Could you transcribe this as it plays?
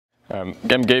I'm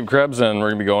Gabe Krebs, and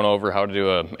we're going to be going over how to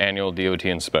do an annual DOT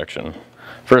inspection.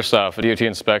 First off, a DOT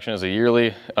inspection is a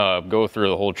yearly go through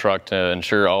the whole truck to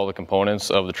ensure all the components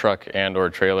of the truck and or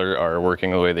trailer are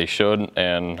working the way they should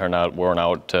and are not worn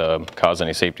out to cause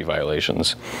any safety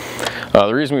violations.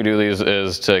 The reason we do these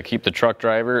is to keep the truck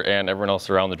driver and everyone else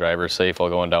around the driver safe while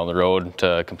going down the road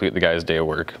to complete the guy's day of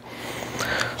work.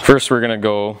 First, we're going to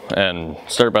go and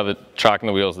start by chocking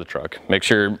the wheels of the truck. Make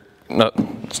sure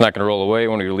it's not going to roll away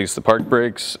when we release the park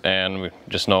brakes, and we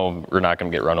just know we're not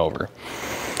going to get run over.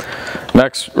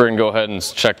 Next, we're going to go ahead and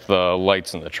check the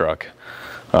lights in the truck.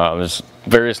 There's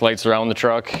various lights around the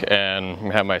truck, and I'm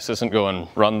going to have my assistant go and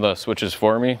run the switches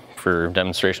for me for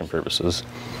demonstration purposes.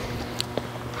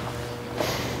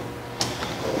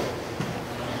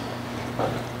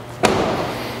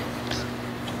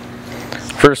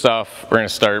 First off, we're going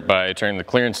to start by turning the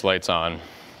clearance lights on.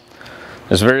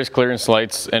 There's various clearance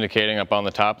lights indicating up on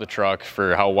the top of the truck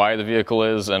for how wide the vehicle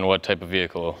is and what type of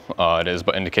vehicle it is,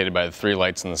 but indicated by the 3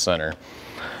 lights in the center.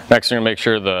 Next, we're going to make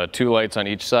sure the 2 lights on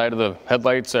each side of the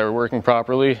headlights are working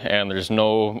properly and there's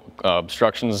no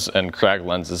obstructions and cracked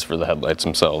lenses for the headlights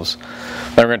themselves.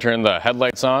 Then we're going to turn the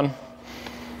headlights on,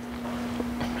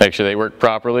 make sure they work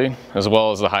properly, as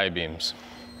well as the high beams.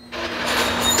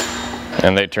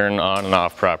 And they turn on and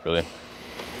off properly.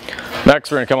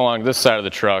 Next, we're going to come along this side of the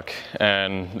truck,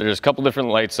 and there's a couple different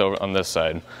lights over on this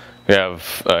side. We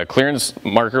have clearance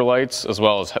marker lights, as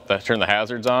well as turn the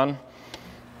hazards on.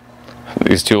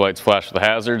 These 2 lights flash for the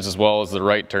hazards, as well as the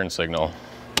right turn signal.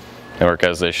 They work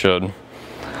as they should.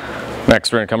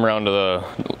 Next, we're going to come around to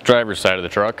the driver's side of the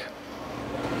truck.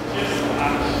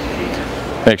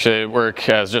 Make sure they work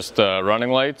as just running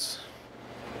lights,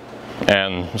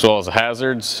 and as well as the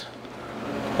hazards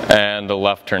and the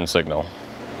left turn signal.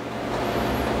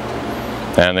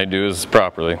 And they do this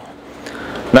properly.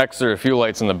 Next, there are a few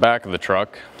lights in the back of the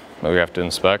truck that we have to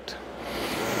inspect.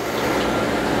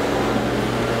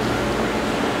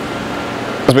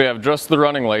 So we have just the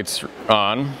running lights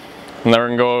on, and then we're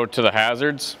going to go to the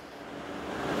hazards.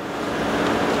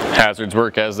 Hazards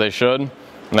work as they should. And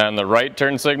then the right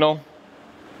turn signal.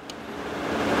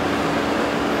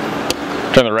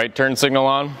 Turn the right turn signal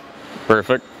on.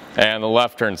 Perfect. And the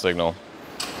left turn signal.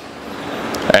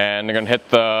 And you're going to hit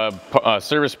the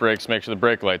service brakes, make sure the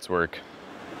brake lights work.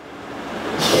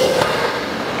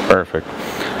 Perfect.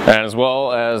 And as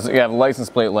well as you have a license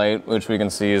plate light, which we can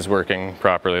see is working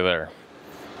properly there.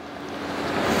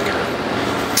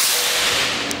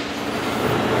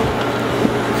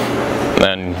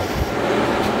 Then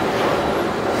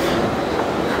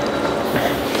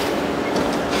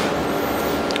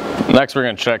next, we're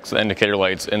going to check the indicator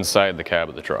lights inside the cab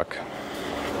of the truck.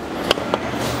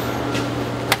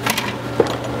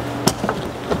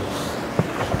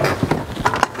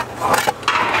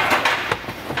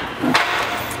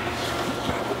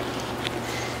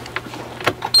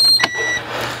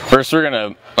 First, we're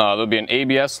going to, there'll be an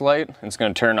ABS light. It's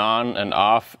going to turn on and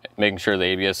off, making sure the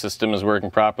ABS system is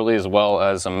working properly, as well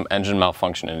as some engine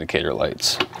malfunction indicator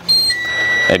lights.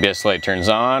 ABS light turns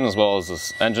on, as well as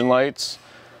the engine lights,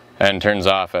 and turns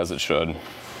off as it should.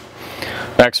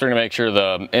 Next, we're going to make sure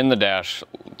the in the dash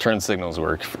turn signals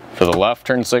work. For the left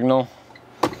turn signal,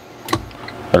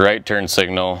 the right turn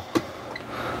signal,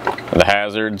 the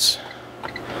hazards,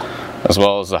 as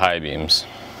well as the high beams.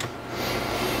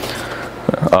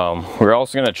 We're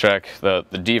also going to check that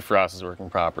the defrost is working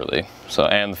properly,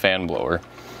 and the fan blower.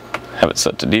 Have it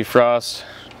set to defrost,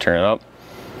 turn it up.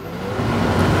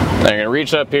 Now you're going to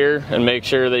reach up here and make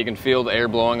sure that you can feel the air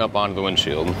blowing up onto the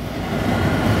windshield,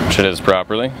 which it is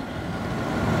properly.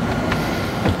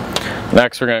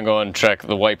 Next, we're going to go and check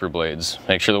the wiper blades.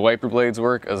 Make sure the wiper blades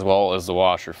work, as well as the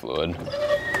washer fluid.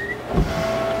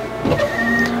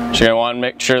 So you're going to want to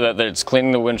make sure that it's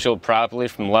cleaning the windshield properly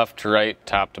from left to right,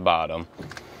 top to bottom.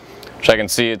 Which I can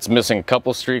see it's missing a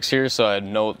couple streaks here, so I'd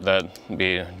note that it'd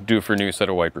be due for a new set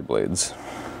of wiper blades.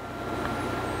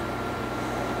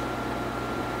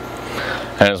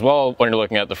 And as well, when you're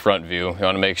looking at the front view, you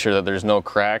want to make sure that there's no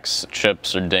cracks,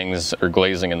 chips, or dings, or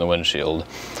glazing in the windshield,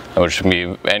 which can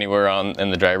be anywhere in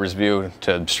the driver's view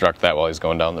to obstruct that while he's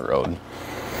going down the road.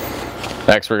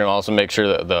 Next, we're going to also make sure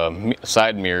that the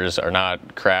side mirrors are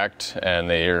not cracked and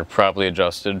they are properly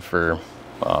adjusted for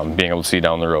being able to see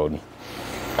down the road.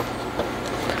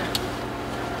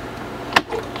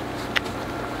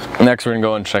 Next, we're going to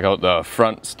go and check out the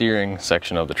front steering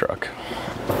section of the truck.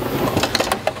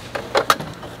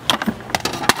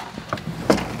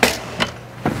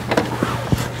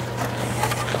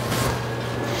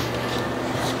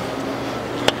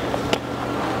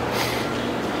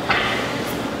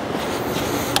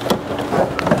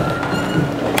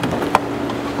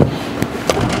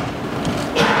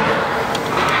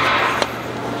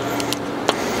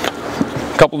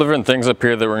 couple different things up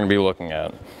here that we're going to be looking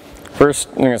at. First,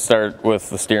 I'm going to start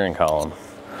with the steering column.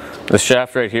 The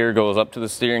shaft right here goes up to the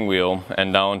steering wheel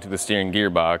and down to the steering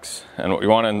gearbox, and what we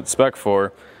want to inspect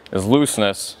for is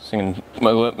looseness, so you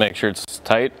can make sure it's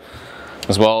tight,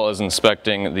 as well as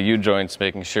inspecting the U-joints,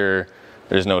 making sure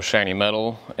there's no shiny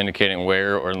metal indicating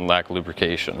wear or lack of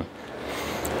lubrication.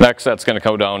 Next, that's going to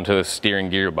come down to the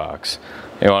steering gearbox.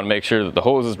 You want to make sure that the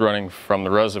hoses running from the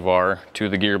reservoir to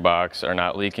the gearbox are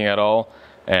not leaking at all,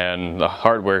 and the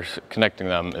hardware connecting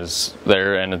them is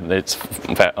there and it's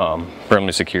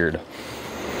firmly secured.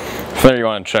 From there, you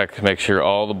want to check to make sure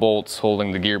all the bolts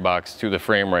holding the gearbox to the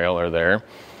frame rail are there,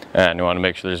 and you want to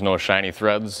make sure there's no shiny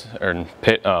threads or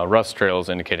rust trails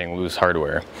indicating loose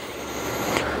hardware.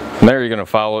 From there, you're going to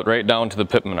follow it right down to the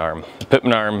pitman arm. The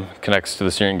pitman arm connects to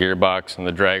the steering gearbox and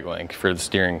the drag link for the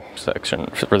steering section,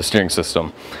 for the steering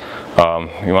system.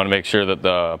 You want to make sure that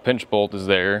the pinch bolt is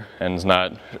there and is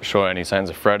not showing any signs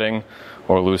of fretting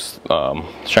or loose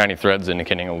shiny threads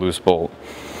indicating a loose bolt.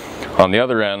 On the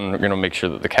other end, we're going to make sure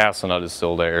that the castle nut is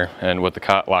still there and with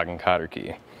the lock and cotter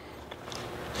key.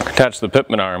 Attached to the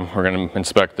pitman arm, we're going to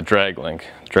inspect the drag link.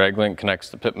 The drag link connects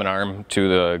the pitman arm to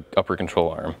the upper control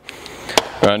arm.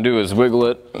 What I'm going to do is wiggle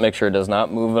it, make sure it does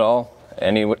not move at all,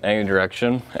 any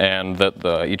direction, and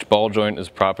that each ball joint is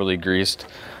properly greased,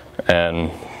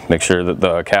 and make sure that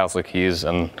the castle keys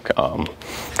and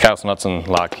castle nuts and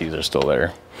lock keys are still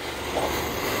there.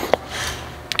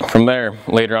 From there,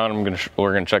 later on,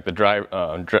 we're going to check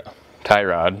the tie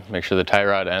rod, make sure the tie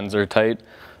rod ends are tight,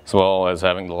 as well as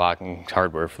having the locking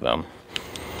hardware for them.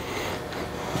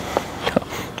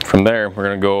 From there, we're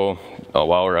going to go,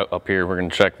 while we're up here, we're going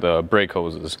to check the brake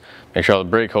hoses. Make sure all the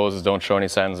brake hoses don't show any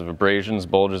signs of abrasions,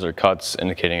 bulges, or cuts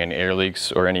indicating any air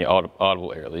leaks or any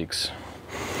audible air leaks.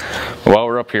 While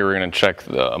we're up here, we're going to check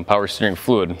the power steering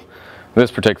fluid.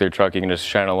 This particular truck, you can just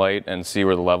shine a light and see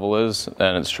where the level is,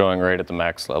 and it's showing right at the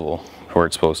max level where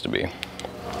it's supposed to be.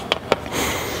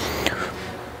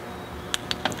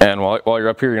 And while you're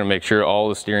up here, you're going to make sure all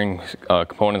the steering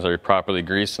components are properly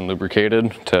greased and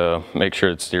lubricated to make sure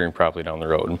it's steering properly down the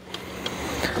road.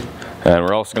 And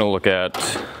we're also going to look at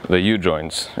the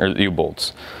U-joints, or the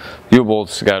U-bolts.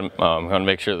 U-bolts, going to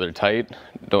make sure they're tight,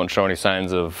 don't show any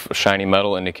signs of shiny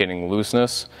metal indicating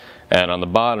looseness. And on the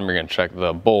bottom, you're going to check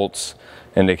the bolts,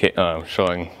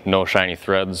 showing no shiny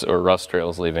threads or rust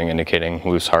trails leaving, indicating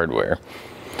loose hardware.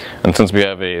 And since we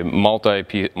have a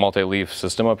multi-leaf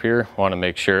system up here, I want to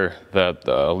make sure that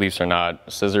the leaves are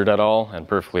not scissored at all and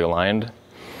perfectly aligned.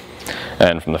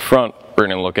 And from the front, we're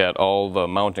going to look at all the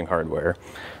mounting hardware.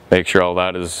 Make sure all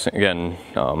that is, again,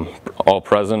 all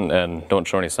present and don't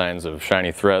show any signs of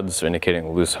shiny threads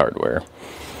indicating loose hardware.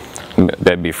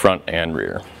 That'd be front and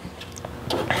rear.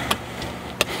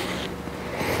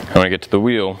 When we get to the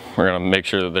wheel, we're going to make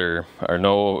sure that there are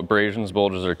no abrasions,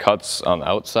 bulges, or cuts on the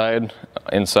outside,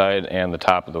 inside, and the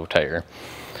top of the tire.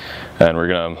 And we're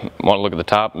going to want to look at the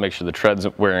top and make sure the tread's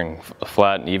wearing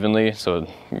flat and evenly, so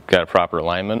you've got a proper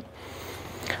alignment.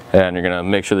 And you're going to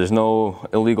make sure there's no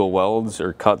illegal welds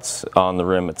or cuts on the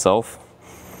rim itself,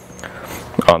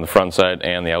 on the front side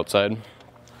and the outside.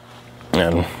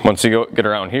 And once you get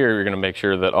around here, you're going to make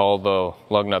sure that all the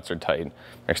lug nuts are tight.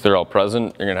 Make sure they're all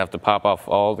present. You're going to have to pop off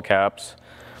all the caps.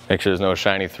 Make sure there's no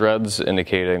shiny threads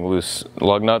indicating loose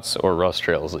lug nuts or rust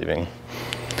trails leaving.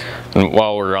 And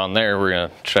while we're on there, we're going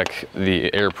to check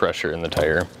the air pressure in the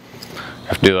tire. You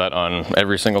have to do that on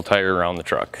every single tire around the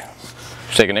truck.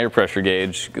 Just take an air pressure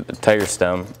gauge, get the tire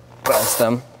stem,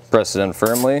 press it in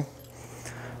firmly,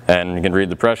 and you can read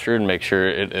the pressure and make sure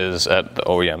it is at the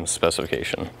OEM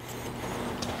specification.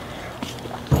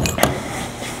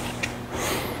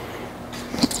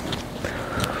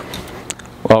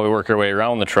 While we work our way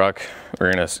around the truck,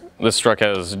 this truck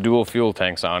has dual fuel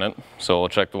tanks on it, so we'll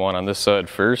check the one on this side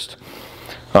first.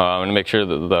 I'm going to make sure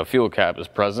that the fuel cap is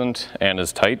present and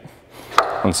is tight.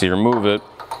 Once you remove it,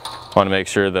 I want to make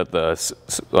sure that the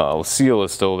seal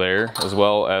is still there, as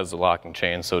well as the locking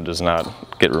chain, so it does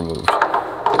not get removed.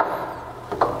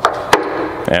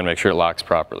 And make sure it locks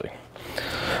properly.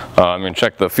 I'm going to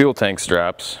check the fuel tank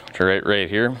straps, which are right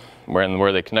here,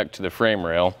 where they connect to the frame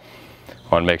rail.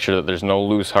 I want to make sure that there's no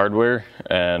loose hardware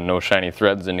and no shiny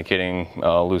threads indicating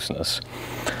looseness.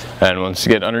 And once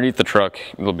you get underneath the truck,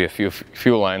 there'll be a few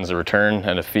fuel lines of return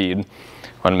and a feed.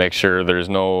 I want to make sure there's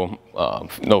no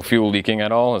fuel leaking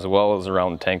at all, as well as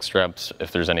around the tank straps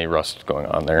if there's any rust going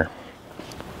on there.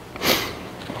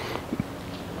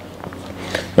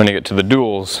 When you get to the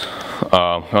duals,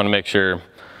 I want to make sure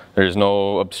there's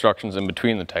no obstructions in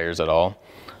between the tires at all.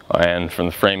 And from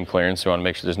the frame clearance, you want to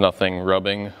make sure there's nothing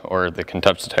rubbing or that can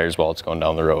touch the tires while it's going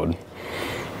down the road.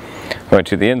 Going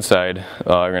to the inside,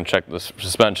 we're going to check the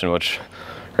suspension, which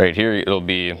right here it'll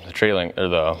be the trailing or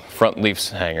the front leaf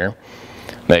hanger.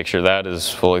 Make sure that is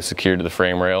fully secured to the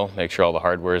frame rail. Make sure all the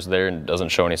hardware is there and doesn't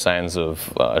show any signs of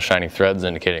shining threads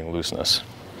indicating looseness.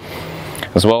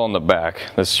 As well on the back,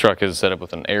 this truck is set up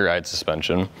with an air ride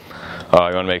suspension. You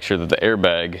want to make sure that the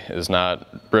airbag is not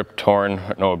ripped, torn,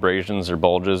 no abrasions or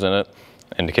bulges in it,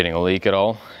 indicating a leak at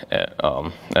all.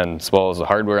 And as well as the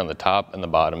hardware on the top and the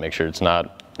bottom, make sure it's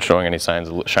not showing any signs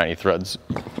of shiny threads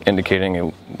indicating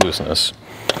a looseness.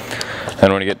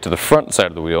 And when you get to the front side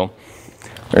of the wheel,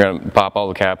 we're going to pop all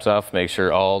the caps off, make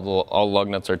sure all lug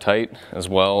nuts are tight, as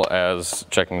well as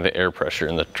checking the air pressure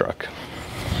in the truck.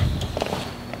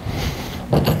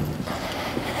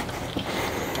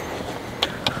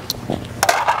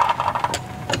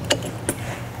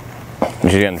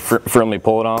 Again, firmly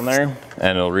pull it on there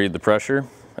and it'll read the pressure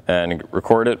and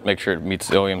record it, make sure it meets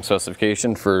the OEM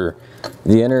specification for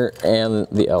the inner and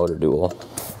the outer dual,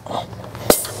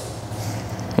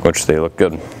 which they look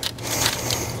good.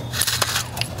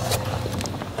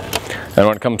 And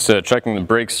when it comes to checking the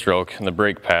brake stroke and the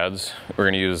brake pads, we're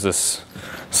going to use this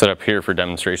setup here for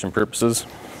demonstration purposes.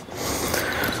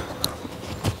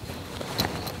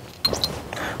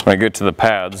 When I get to the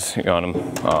pads, you want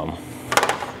to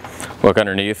look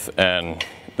underneath, and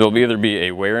there'll either be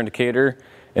a wear indicator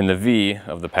in the V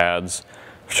of the pads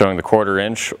showing the 1/4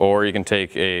 inch, or you can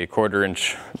take a 1/4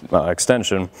 inch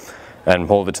extension and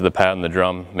hold it to the pad in the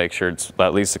drum. Make sure it's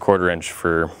at least a 1/4 inch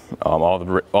for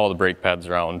all the brake pads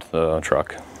around the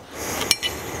truck.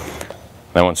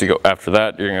 Then once you go after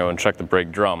that, you're going to go and check the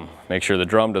brake drum. Make sure the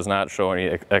drum does not show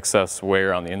any excess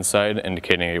wear on the inside,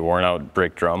 indicating a worn out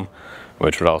brake drum,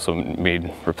 which would also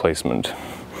need replacement.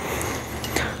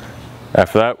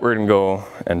 After that, we're going to go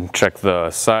and check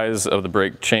the size of the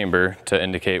brake chamber to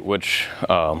indicate what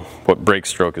brake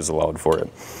stroke is allowed for it.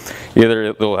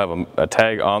 Either they'll have a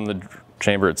tag on the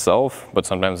chamber itself, but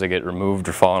sometimes they get removed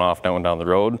or fallen off down the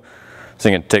road. So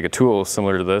you can take a tool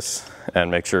similar to this and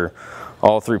make sure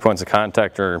all 3 points of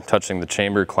contact are touching the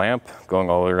chamber clamp, going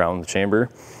all the way around the chamber.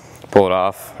 Pull it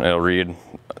off, and it'll read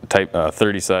type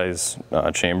 30 size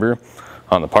chamber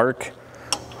on the park.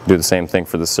 Do the same thing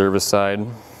for the service side.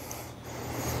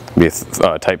 Be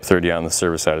a type 30 on the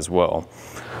service side as well.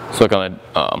 So look on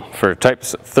the, for type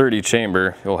 30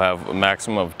 chamber, you'll have a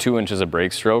maximum of 2 inches of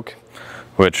brake stroke,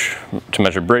 which to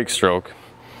measure brake stroke,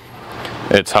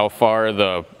 it's how far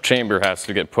the chamber has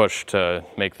to get pushed to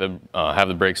make the have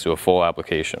the brakes do a full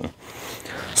application.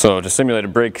 So to simulate a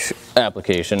brake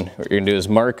application, what you're going to do is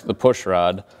mark the push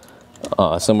rod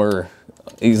somewhere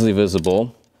easily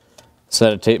visible,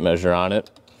 set a tape measure on it,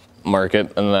 mark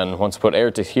it, and then once you put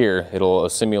air to here, it'll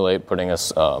simulate putting a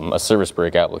service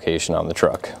brake application on the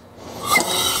truck.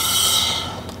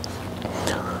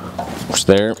 Which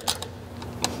there,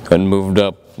 and moved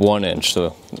up 1 inch,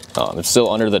 so it's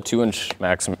still under the 2 inch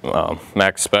max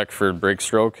spec for brake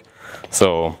stroke.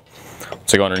 So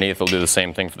once I go underneath, I'll do the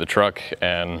same thing for the truck,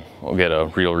 and we'll get a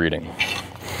real reading.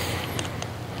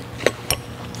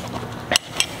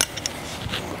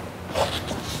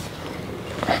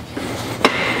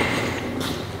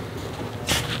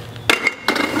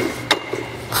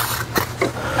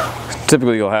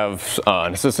 Typically you'll have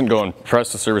an assistant go and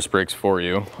press the service brakes for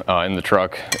you in the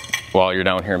truck while you're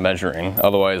down here measuring.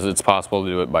 Otherwise it's possible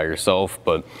to do it by yourself,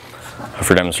 but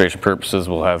for demonstration purposes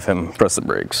we'll have him press the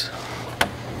brakes.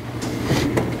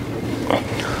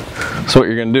 So what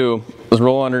you're going to do is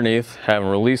roll underneath, have him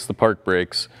release the park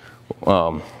brakes,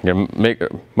 you're going to make a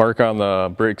mark on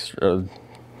the brakes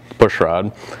push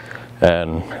rod,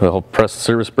 and he'll press the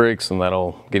service brakes, and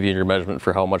that'll give you your measurement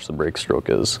for how much the brake stroke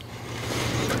is.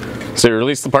 So you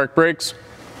release the park brakes.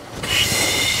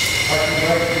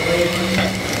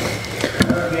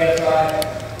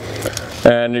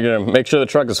 And you're going to make sure the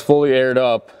truck is fully aired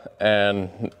up,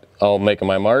 and I'll make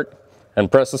my mark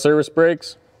and press the service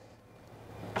brakes.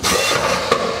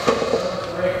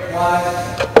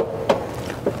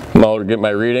 I'll get my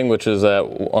reading, which is at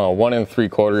 1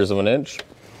 3/4 of an inch.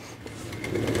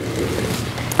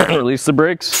 And release the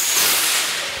brakes.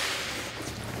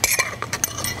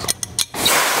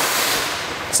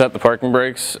 Set the parking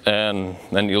brakes, and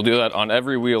then you'll do that on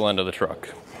every wheel end of the truck.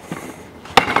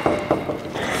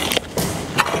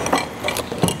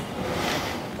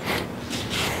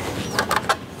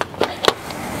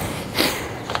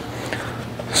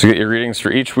 So you get your readings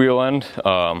for each wheel end,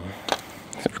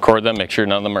 record them, make sure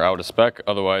none of them are out of spec.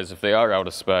 Otherwise, if they are out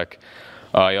of spec,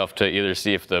 you'll have to either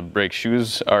see if the brake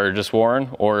shoes are just worn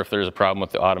or if there's a problem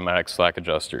with the automatic slack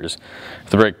adjusters. If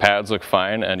the brake pads look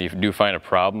fine and you do find a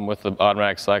problem with the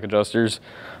automatic slack adjusters,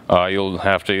 you'll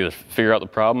have to either figure out the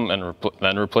problem and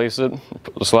then replace it,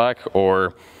 the slack,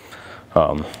 or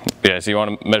yeah, so you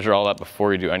want to measure all that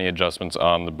before you do any adjustments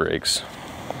on the brakes.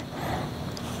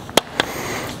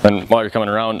 And while you're coming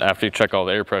around, after you check all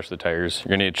the air pressure of the tires, you're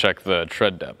going to need to check the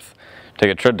tread depth.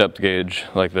 Take a tread depth gauge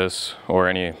like this, or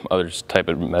any other type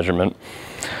of measurement,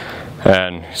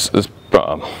 and just,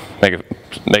 make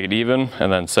it even,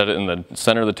 and then set it in the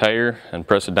center of the tire and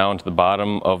press it down to the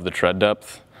bottom of the tread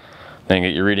depth. Then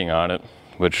get your reading on it,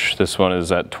 which this one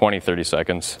is at 20-30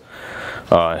 seconds.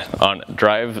 On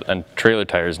drive and trailer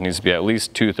tires, it needs to be at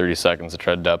least 2 30 seconds of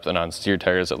tread depth, and on steer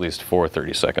tires, at least 4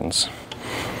 30 seconds.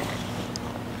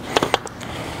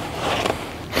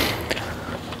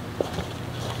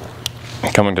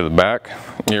 Coming to the back,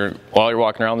 while you're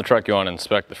walking around the truck, you want to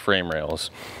inspect the frame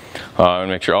rails and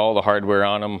make sure all the hardware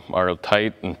on them are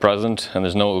tight and present, and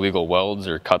there's no illegal welds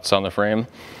or cuts on the frame,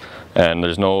 and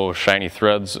there's no shiny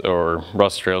threads or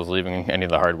rust trails leaving any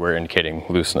of the hardware, indicating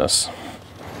looseness.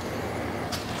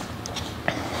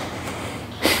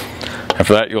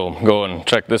 After that, you'll go and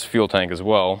check this fuel tank as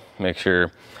well. Make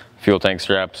sure fuel tank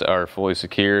straps are fully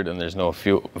secured and there's no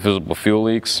visible fuel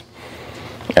leaks.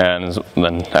 And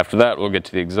then after that, we'll get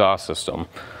to the exhaust system.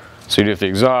 So you do with the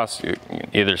exhaust, you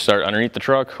either start underneath the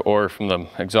truck or from the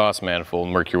exhaust manifold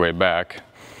and work your way back.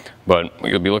 But what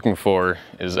you'll be looking for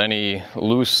is any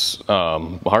loose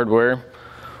hardware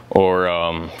or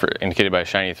indicated by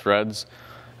shiny threads,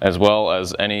 as well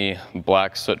as any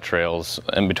black soot trails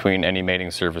in between any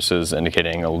mating surfaces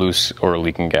indicating a loose or a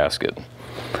leaking gasket.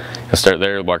 You'll start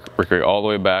there, work your way all the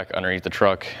way back underneath the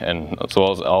truck, and as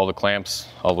well as all the clamps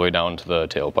all the way down to the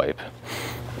tailpipe.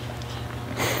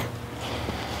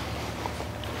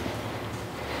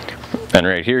 And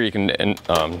right here you can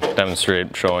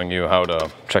demonstrate showing you how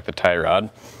to check the tie rod.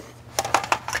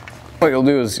 What you'll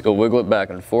do is you'll wiggle it back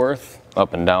and forth,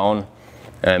 up and down,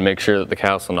 and make sure that the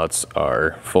castle nuts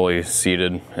are fully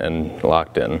seated and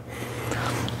locked in.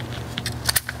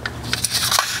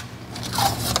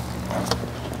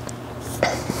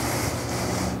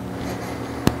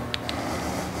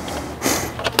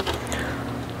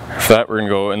 For that, we're going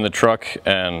to go in the truck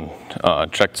and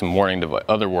check some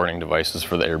other warning devices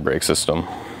for the air brake system.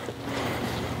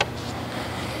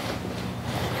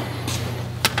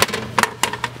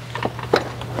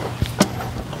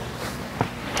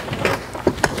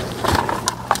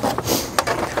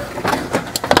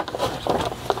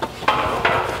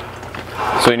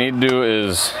 So what you need to do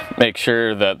is make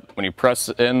sure that when you press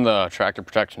in the tractor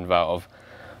protection valve,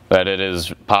 that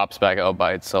it pops back out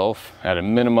by itself at a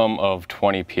minimum of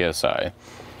 20 psi.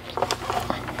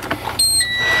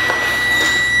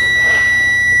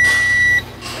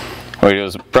 What you do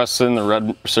is press in the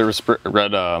red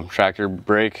tractor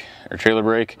brake or trailer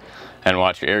brake and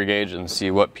watch your air gauge and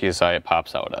see what psi it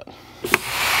pops out at.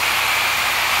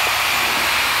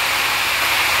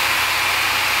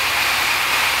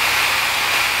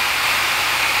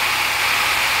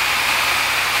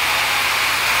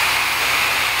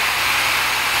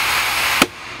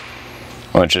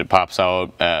 Which it pops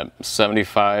out at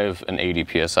 75 and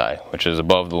 80 psi, which is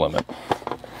above the limit.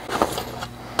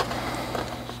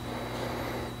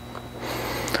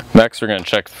 Next, we're going to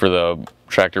check for the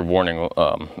tractor warning,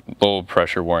 low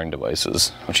pressure warning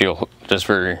devices, which you'll, just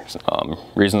for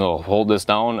reason, they'll hold this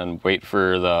down and wait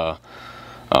for the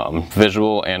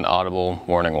visual and audible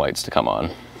warning lights to come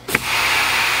on.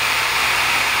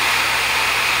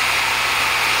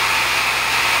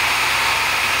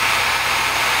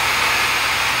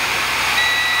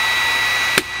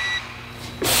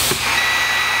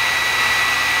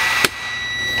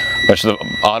 Which the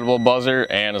audible buzzer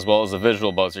and as well as the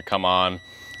visual buzzer come on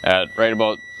at right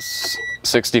about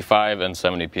 65 and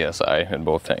 70 psi in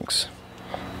both tanks.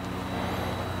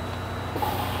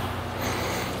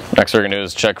 Next, what we're going to do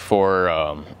is check for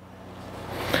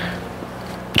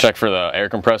the air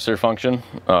compressor function,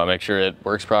 make sure it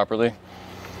works properly.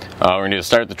 We're going to do is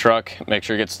start the truck, make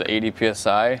sure it gets to 80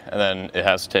 psi, and then it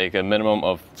has to take a minimum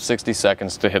of 60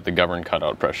 seconds to hit the governed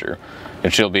cutout pressure.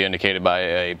 It should be indicated by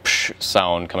a psh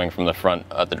sound coming from the front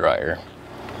at the dryer.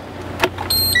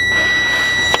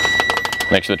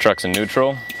 Make sure the truck's in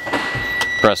neutral,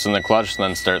 press in the clutch, and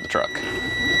then start the truck.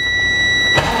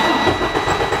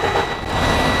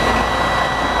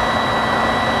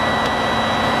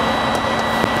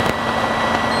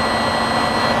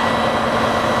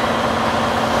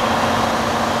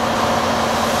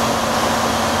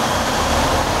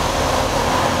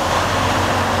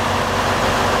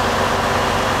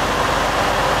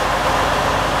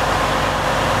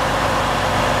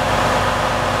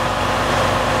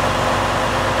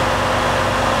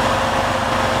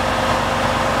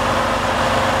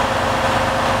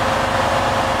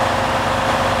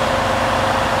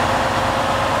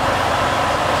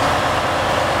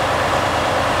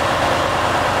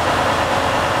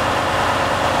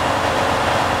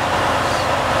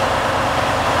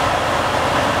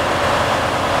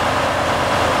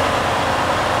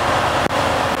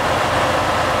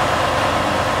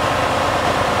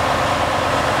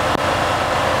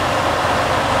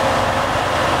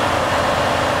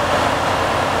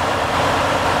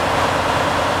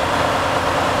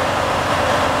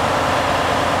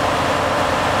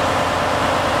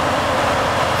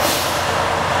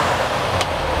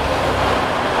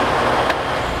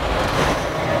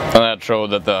 that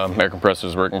showed that the air compressor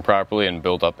is working properly and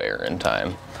built up air in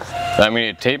time. Then we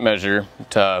need a tape measure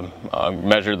to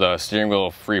measure the steering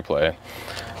wheel free play.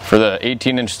 For the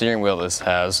 18-inch steering wheel this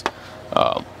has,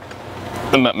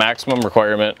 the maximum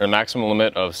requirement or maximum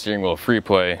limit of steering wheel free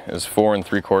play is 4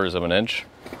 3/4 of an inch.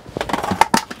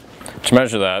 To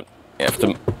measure that, you have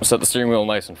to set the steering wheel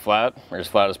nice and flat, or as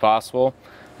flat as possible,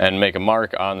 and make a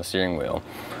mark on the steering wheel.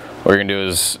 What you're going to do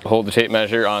is hold the tape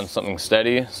measure on something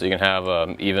steady so you can have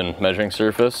an even measuring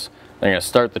surface. Then you're going to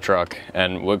start the truck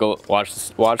and watch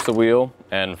the wheel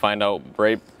and find out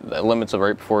the limits of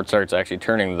right before it starts actually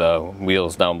turning the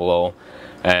wheels down below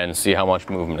and see how much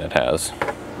movement it has.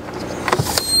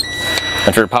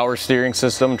 And for power steering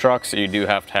system trucks, you do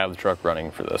have to have the truck running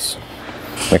for this.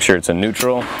 Make sure it's in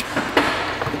neutral.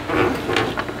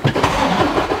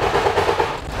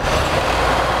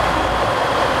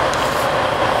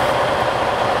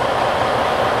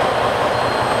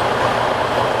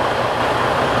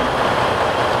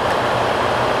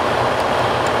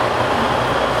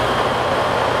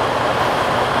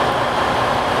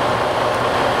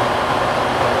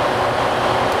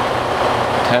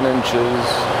 Inches.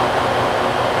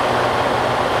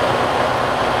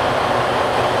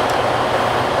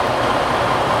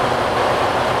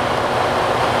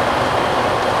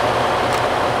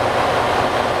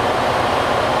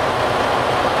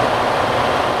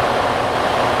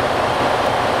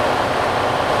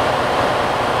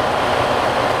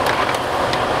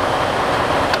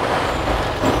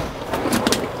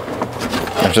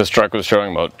 This truck was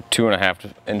showing about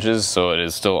 2.5 inches, so it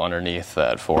is still underneath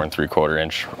that 4 3/4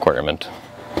 inch requirement.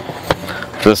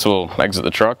 This will exit the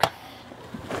truck.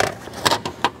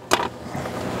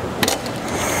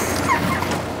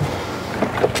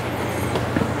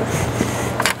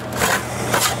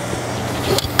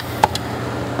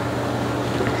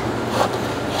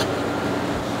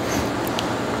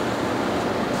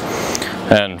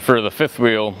 And for the fifth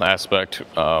wheel aspect,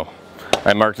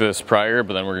 I marked this prior,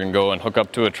 but then we're going to go and hook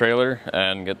up to a trailer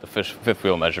and get the fifth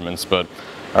wheel measurements. But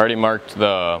I already marked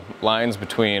the lines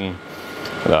between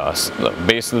the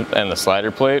base and the slider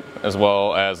plate, as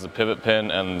well as the pivot pin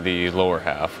and the lower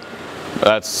half.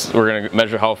 We're going to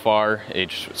measure how far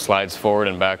each slides forward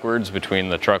and backwards between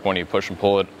the truck when you push and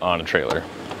pull it on a trailer.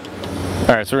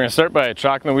 Alright, so we're going to start by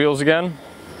chalking the wheels again.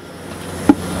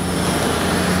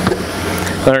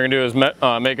 What we're going to do is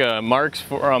make a marks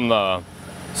from the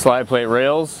slide plate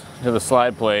rails to the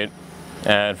slide plate,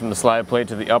 and from the slide plate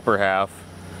to the upper half.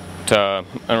 And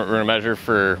we're going to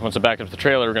measure once it back up to the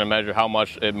trailer, we're going to measure how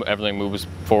much everything moves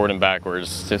forward and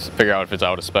backwards to figure out if it's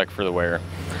out of spec for the wear.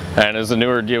 And as a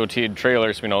newer DOT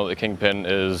trailer, so we know that the kingpin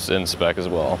is in spec as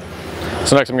well.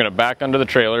 So next I'm going to back under the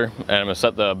trailer and I'm going to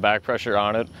set the back pressure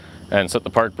on it and set the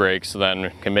park brakes, so then I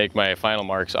can make my final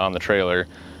marks on the trailer.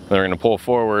 Then we're going to pull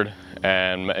forward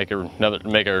and make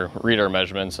our read our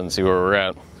measurements and see where we're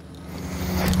at.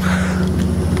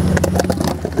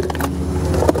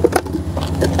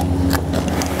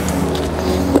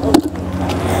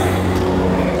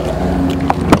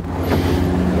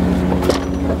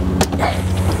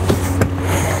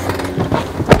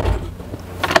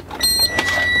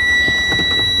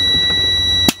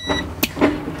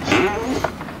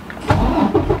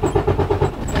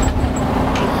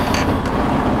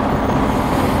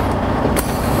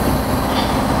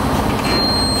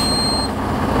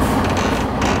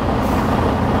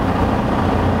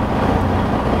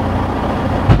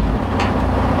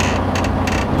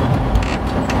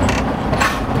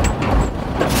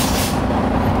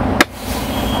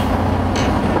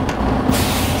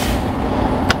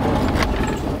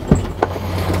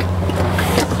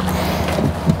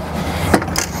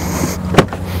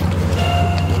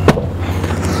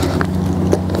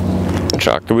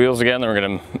 Chock the wheels again, then we're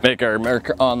going to make our mark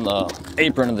on the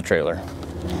apron of the trailer.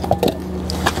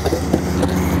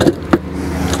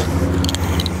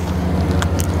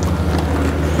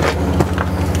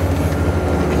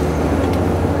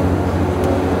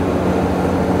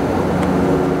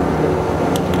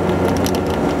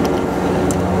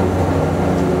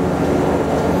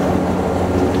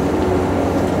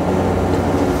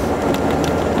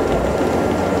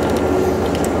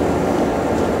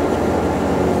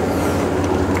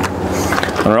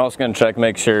 We're also going to check,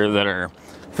 make sure that our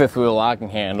fifth wheel locking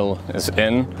handle is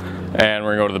in, and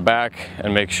we're going to go to the back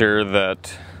and make sure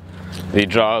that the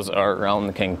jaws are around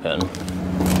the kingpin,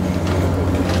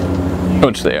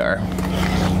 which they are.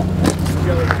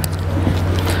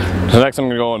 So next I'm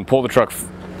going to go and pull the truck,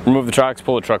 remove the chocks,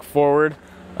 pull the truck forward,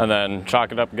 and then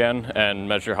chalk it up again and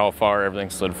measure how far everything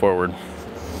slid forward.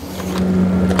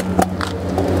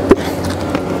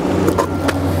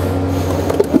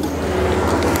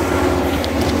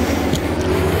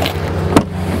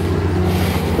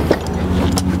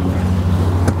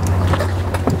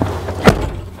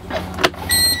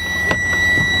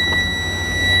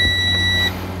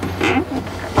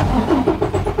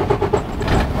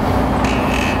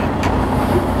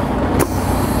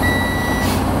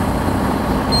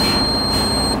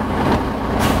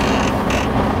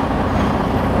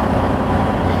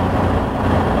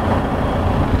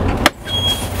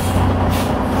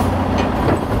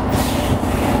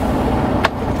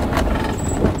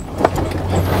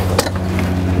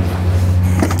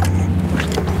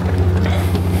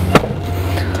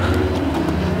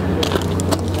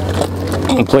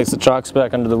 Place the chocks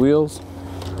back under the wheels.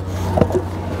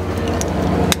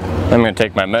 I'm going to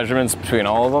take my measurements between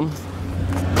all of them.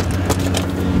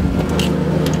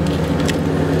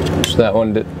 So that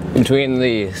one between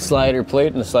the slider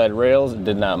plate and the slide rails, it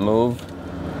did not move.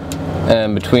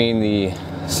 And between the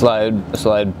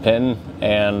slide pin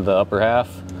and the upper half,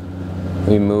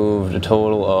 we moved a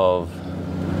total of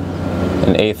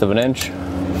 1/8 of an inch.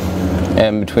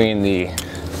 And between the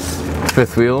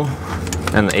fifth wheel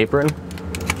and the apron,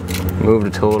 moved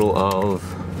a total of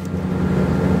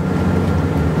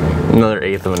another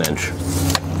 1/8 of an inch.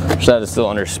 So that is still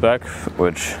under spec,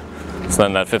 so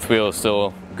then that fifth wheel is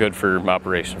still good for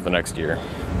operation for the next year.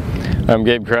 I'm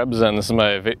Gabe Krebs, and this is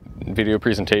my video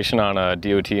presentation on a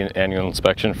DOT annual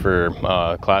inspection for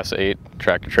Class 8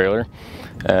 tractor trailer,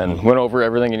 and went over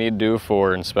everything you need to do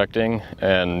for inspecting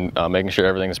and making sure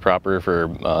everything is proper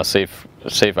for safe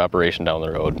operation down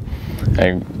the road.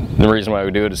 And the reason why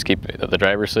we do it is keep the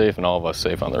driver safe and all of us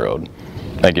safe on the road.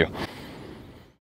 Thank you.